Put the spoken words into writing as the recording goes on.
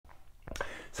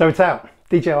So it's out,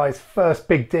 DJI's first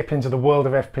big dip into the world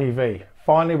of FPV.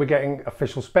 Finally we're getting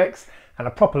official specs and a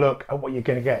proper look at what you're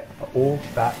going to get for all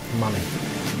that money.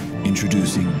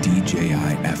 Introducing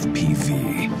DJI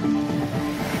FPV.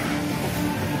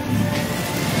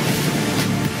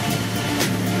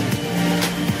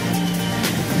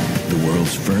 The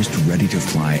world's first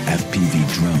ready-to-fly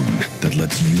FPV drone that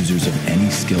lets users of any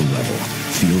skill level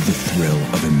feel the thrill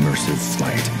of immersive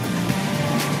flight.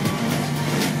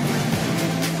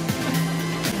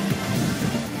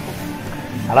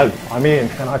 Hello, I'm Ian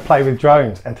and I play with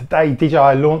drones, and today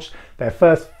DJI launched their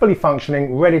first fully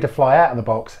functioning, ready to fly out of the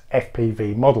box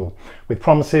FPV model, with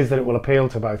promises that it will appeal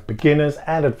to both beginners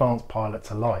and advanced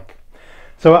pilots alike.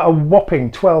 So at a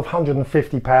whopping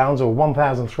 £1,250 or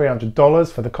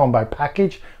 $1,300 for the combo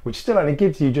package, which still only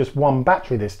gives you just one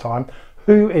battery this time,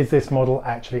 who is this model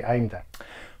actually aimed at?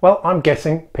 Well, I'm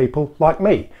guessing people like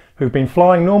me, who've been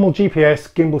flying normal GPS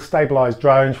gimbal stabilized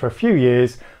drones for a few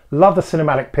years, love the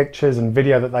cinematic pictures and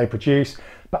video that they produce,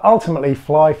 but ultimately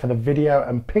fly for the video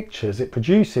and pictures it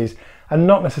produces and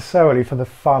not necessarily for the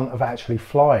fun of actually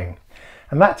flying.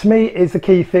 And that to me is the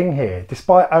key thing here.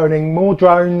 Despite owning more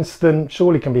drones than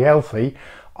surely can be healthy,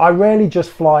 I rarely just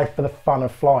fly for the fun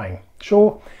of flying.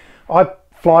 Sure, I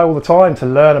fly all the time to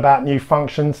learn about new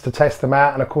functions, to test them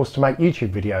out, and of course to make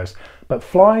YouTube videos. But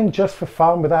flying just for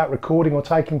fun without recording or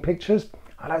taking pictures,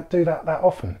 I don't do that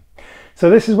often. So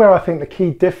this is where I think the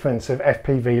key difference of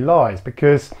FPV lies,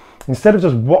 because instead of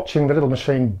just watching the little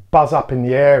machine buzz up in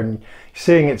the air and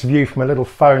seeing its view from a little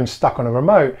phone stuck on a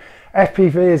remote,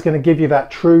 FPV is going to give you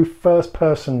that true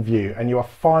first-person view, and you are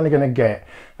finally going to get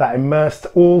that immersed,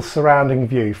 all-surrounding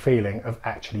view feeling of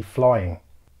actually flying.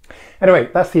 Anyway,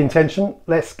 that's the intention.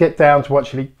 Let's get down to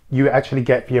what you actually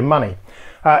get for your money.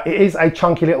 It is a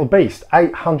chunky little beast,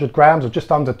 800 grams or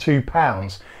just under 2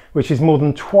 pounds, which is more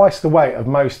than twice the weight of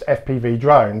most FPV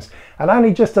drones and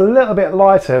only just a little bit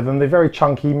lighter than the very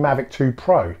chunky Mavic 2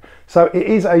 Pro. So it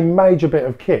is a major bit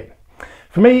of kit.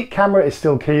 For me, camera is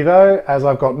still key though, as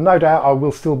I've got no doubt I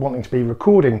will still wanting to be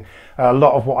recording a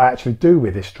lot of what I actually do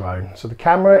with this drone. So the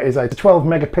camera is a 12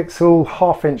 megapixel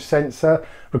half-inch sensor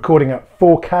recording at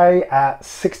 4K at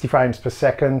 60 frames per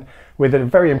second with a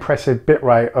very impressive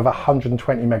bitrate of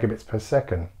 120 megabits per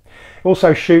second. It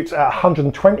also shoots at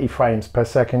 120 frames per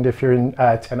second if you're in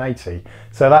 1080,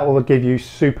 so that will give you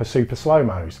super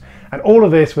slow-mos. And all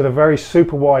of this with a very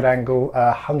super wide angle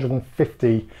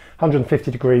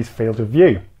 150 degrees field of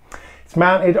view. It's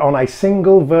mounted on a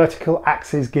single vertical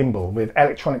axis gimbal with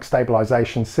electronic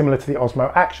stabilization similar to the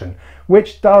Osmo Action,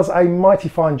 which does a mighty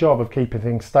fine job of keeping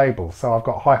things stable, so I've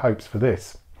got high hopes for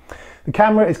this. The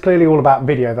camera is clearly all about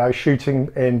video though, shooting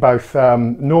in both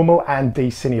normal and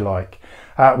D-Cine-like.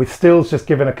 With stills just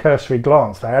given a cursory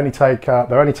glance. They're only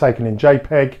taken in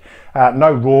JPEG,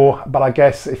 no RAW, but I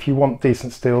guess if you want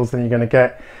decent stills then you're going to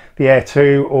get the Air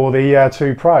 2 or the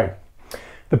 2 Pro.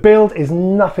 The build is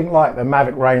nothing like the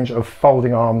Mavic range of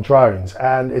folding arm drones,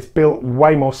 and it's built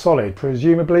way more solid,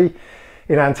 presumably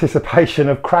in anticipation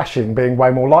of crashing being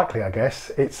way more likely, I guess.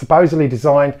 It's supposedly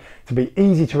designed to be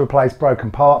easy to replace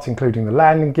broken parts, including the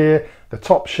landing gear, the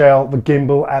top shell, the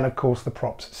gimbal, and of course the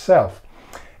props itself.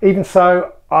 Even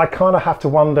so, I kind of have to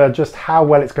wonder just how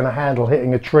well it's going to handle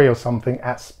hitting a tree or something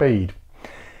at speed.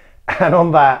 And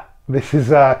on that, this is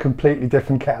a completely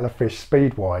different kettle of fish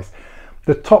speed-wise.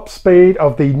 The top speed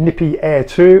of the nippy Air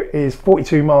 2 is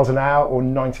 42 miles an hour or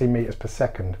 19 meters per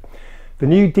second. The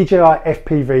new DJI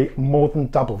FPV more than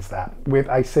doubles that, with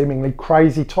a seemingly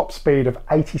crazy top speed of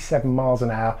 87 miles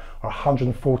an hour or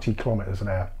 140 kilometers an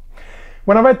hour.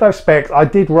 When I read those specs, I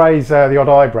did raise the odd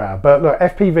eyebrow, but look,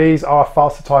 FPVs are a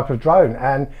faster type of drone,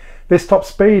 and this top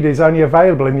speed is only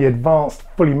available in the advanced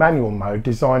fully manual mode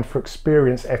designed for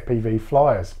experienced FPV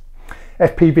flyers.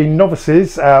 FPV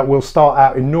novices will start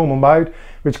out in normal mode,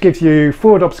 which gives you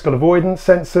forward obstacle avoidance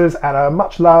sensors and a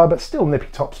much lower but still nippy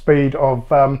top speed of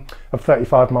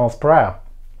 35 miles per hour.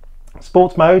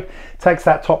 Sports mode takes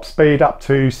that top speed up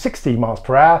to 60 miles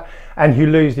per hour and you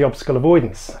lose the obstacle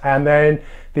avoidance. And then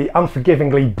the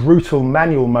unforgivingly brutal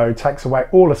manual mode takes away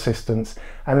all assistance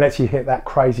and lets you hit that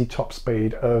crazy top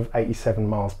speed of 87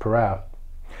 miles per hour.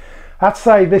 I have to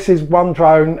say this is one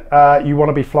drone you want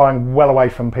to be flying well away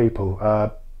from people.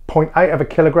 0.8 of a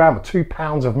kilogram or 2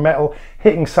 pounds of metal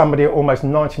hitting somebody at almost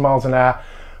 90 miles an hour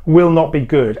will not be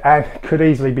good and could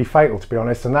easily be fatal, to be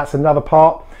honest, and that's another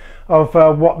part of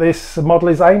what this model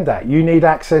is aimed at. You need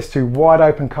access to wide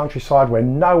open countryside where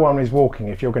no one is walking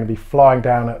if you're going to be flying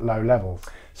down at low levels.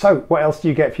 So what else do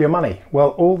you get for your money?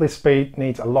 Well, all this speed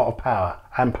needs a lot of power,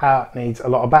 and power needs a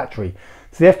lot of battery.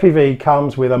 So the FPV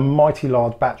comes with a mighty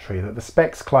large battery that the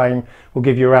specs claim will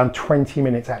give you around 20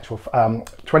 minutes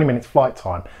 20 minutes flight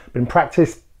time. But in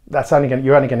practice, you're only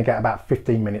going to get about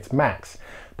 15 minutes max.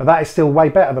 But that is still way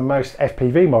better than most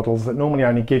FPV models that normally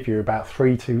only give you about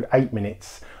 3 to 8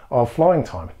 minutes of flying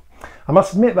time. I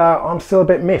must admit though, I'm still a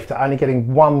bit miffed at only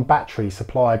getting one battery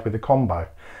supplied with the combo.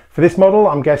 For this model,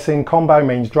 I'm guessing combo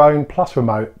means drone plus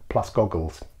remote plus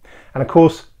goggles. And of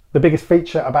course, the biggest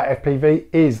feature about FPV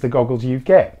is the goggles you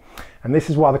get. And this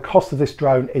is why the cost of this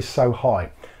drone is so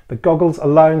high. The goggles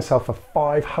alone sell for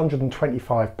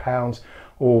 £525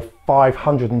 or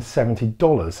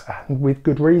 $570, and with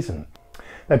good reason.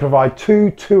 They provide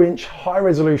two 2-inch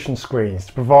high-resolution screens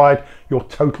to provide your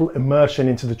total immersion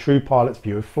into the true pilot's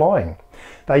view of flying.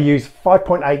 They use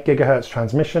 5.8 GHz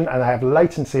transmission and they have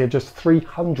latency of just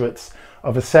 0.03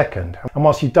 of a second. And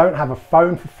whilst you don't have a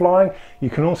phone for flying, you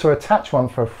can also attach one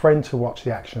for a friend to watch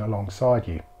the action alongside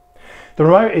you. The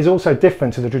remote is also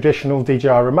different to the traditional DJI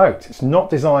remote. It's not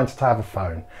designed to have a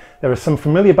phone. There are some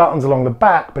familiar buttons along the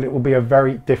back, but it will be a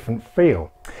very different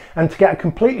feel. And to get a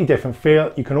completely different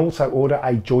feel, you can also order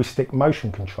a joystick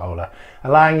motion controller,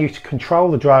 allowing you to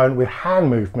control the drone with hand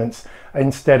movements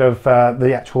instead of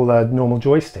the actual normal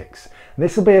joysticks. And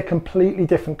this will be a completely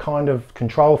different kind of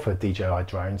control for DJI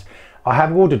drones. I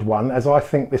have ordered one as I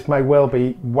think this may well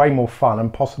be way more fun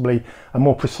and possibly a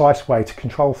more precise way to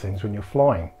control things when you're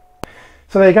flying.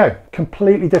 So there you go,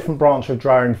 completely different branch of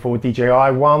drone for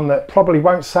DJI, one that probably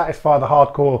won't satisfy the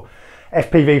hardcore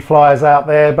FPV flyers out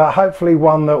there, but hopefully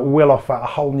one that will offer a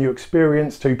whole new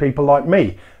experience to people like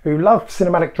me who love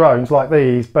cinematic drones like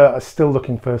these but are still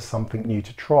looking for something new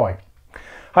to try.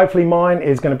 Hopefully mine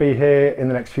is going to be here in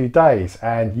the next few days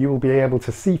and you will be able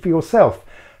to see for yourself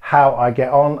how I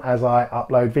get on as I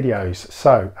upload videos.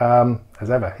 So as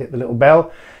ever, hit the little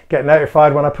bell, get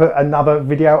notified when I put another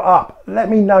video up. Let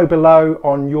me know below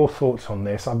on your thoughts on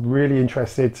this. I'm really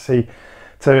interested to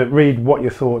read what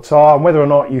your thoughts are and whether or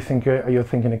not you're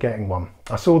thinking of getting one.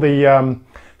 I saw the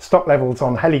stock levels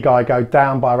on HeliGuy go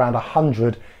down by around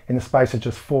 100 in the space of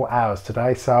just 4 hours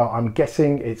today, so I'm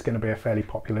guessing it's going to be a fairly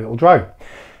popular little drone.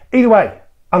 Either way,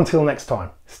 until next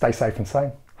time, stay safe and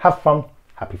sane, have fun,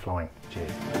 happy flying.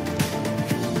 Cheers.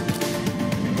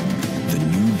 The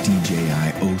new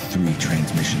DJI O3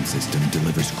 transmission system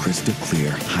delivers crystal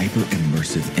clear,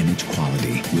 hyper-immersive image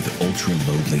quality with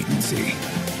ultra-low latency.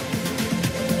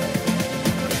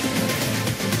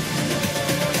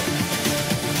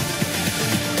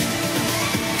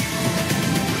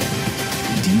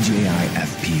 DJI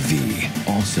FPV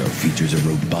also features a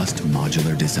robust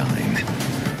modular design.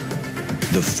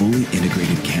 The fully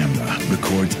integrated camera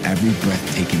records every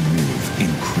breathtaking move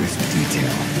in crisp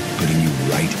detail, putting you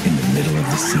right in the middle of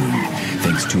the scene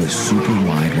thanks to a super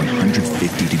wide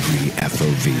 150-degree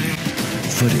FOV.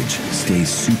 Footage stays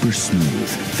super smooth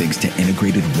thanks to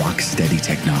integrated rock-steady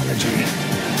technology.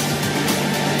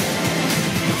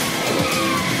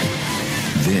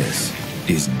 This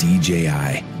is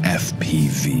DJI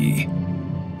FPV.